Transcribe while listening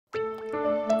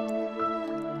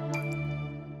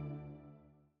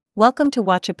Welcome to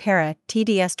watch Apera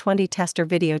TDS20 tester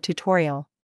video tutorial.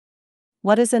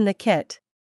 What is in the kit?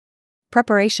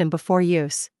 Preparation before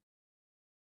use.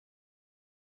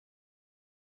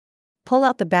 Pull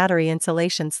out the battery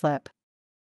insulation slip.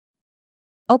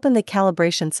 Open the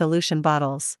calibration solution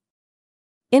bottles.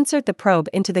 Insert the probe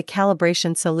into the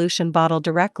calibration solution bottle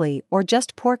directly or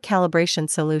just pour calibration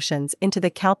solutions into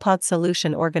the CalPod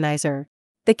solution organizer.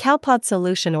 The CalPod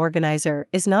solution organizer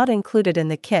is not included in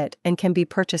the kit and can be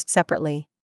purchased separately.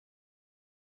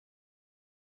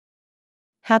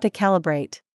 How to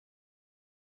calibrate.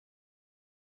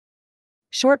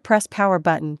 Short press power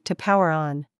button to power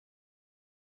on.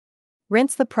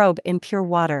 Rinse the probe in pure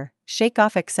water, shake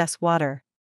off excess water.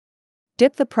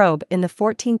 Dip the probe in the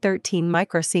 1413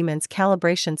 microsiemens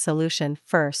calibration solution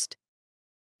first.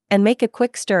 And make a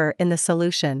quick stir in the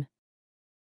solution.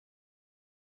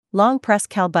 Long press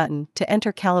Cal button to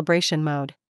enter calibration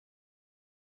mode.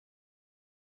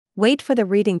 Wait for the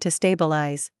reading to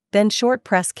stabilize, then short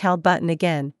press Cal button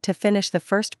again to finish the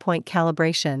first point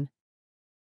calibration.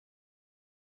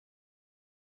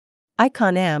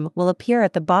 Icon M will appear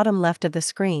at the bottom left of the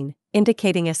screen,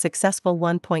 indicating a successful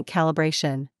 1-point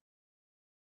calibration.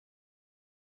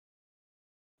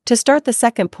 To start the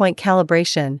second point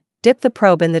calibration, dip the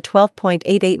probe in the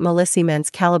 12.88 millisiemens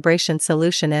calibration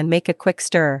solution and make a quick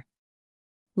stir.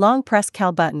 Long press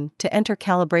Cal button to enter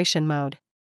calibration mode.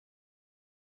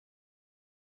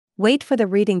 Wait for the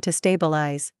reading to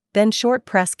stabilize, then short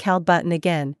press Cal button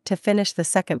again to finish the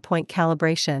second point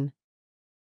calibration.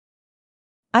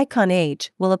 Icon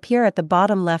H will appear at the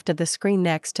bottom left of the screen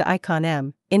next to icon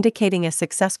M, indicating a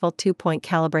successful 2-point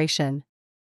calibration.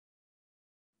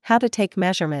 How to take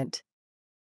measurement.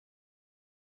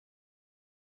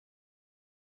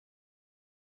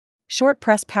 Short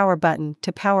press power button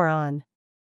to power on.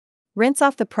 Rinse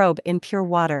off the probe in pure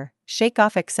water, shake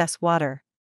off excess water.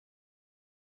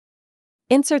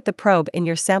 Insert the probe in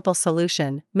your sample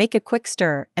solution, make a quick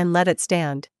stir and let it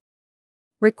stand.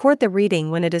 Record the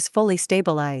reading when it is fully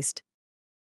stabilized.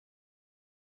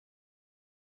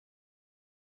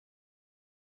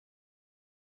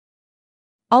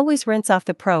 Always rinse off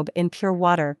the probe in pure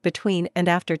water between and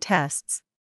after tests.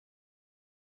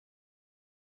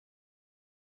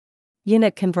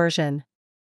 Unit conversion.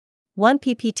 1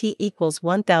 ppt equals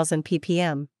 1000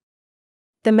 ppm.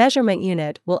 The measurement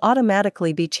unit will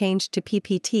automatically be changed to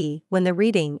ppt when the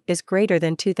reading is greater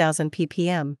than 2000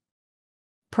 ppm.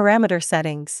 Parameter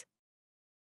settings.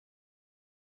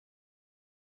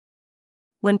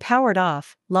 When powered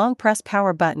off, long press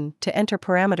power button to enter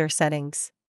parameter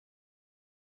settings.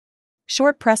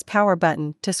 Short press power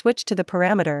button to switch to the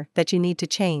parameter that you need to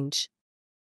change.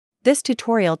 This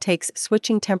tutorial takes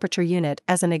switching temperature unit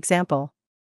as an example.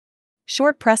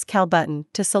 Short press Cal button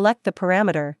to select the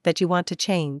parameter that you want to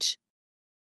change.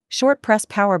 Short press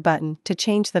power button to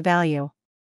change the value.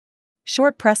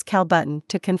 Short press Cal button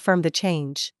to confirm the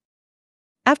change.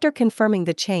 After confirming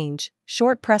the change,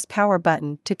 short press power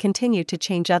button to continue to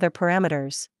change other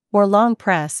parameters, or long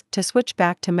press to switch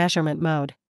back to measurement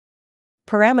mode.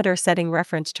 Parameter setting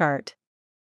reference chart.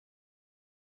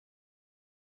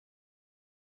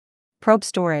 Probe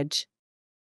storage.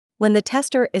 When the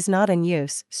tester is not in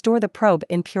use, store the probe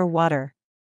in pure water.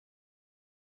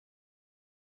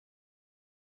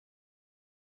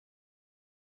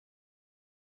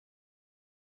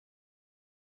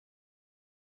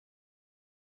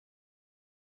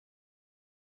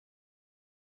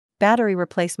 Battery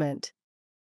replacement.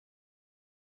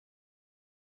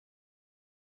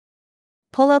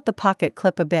 Pull out the pocket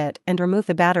clip a bit and remove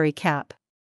the battery cap.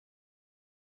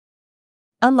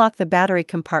 Unlock the battery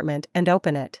compartment and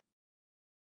open it.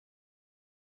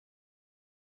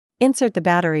 Insert the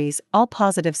batteries, all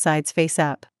positive sides face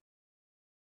up.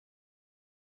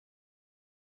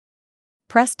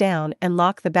 Press down and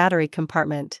lock the battery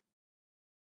compartment.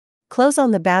 Close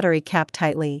on the battery cap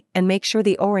tightly and make sure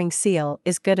the O-ring seal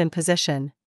is good in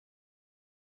position.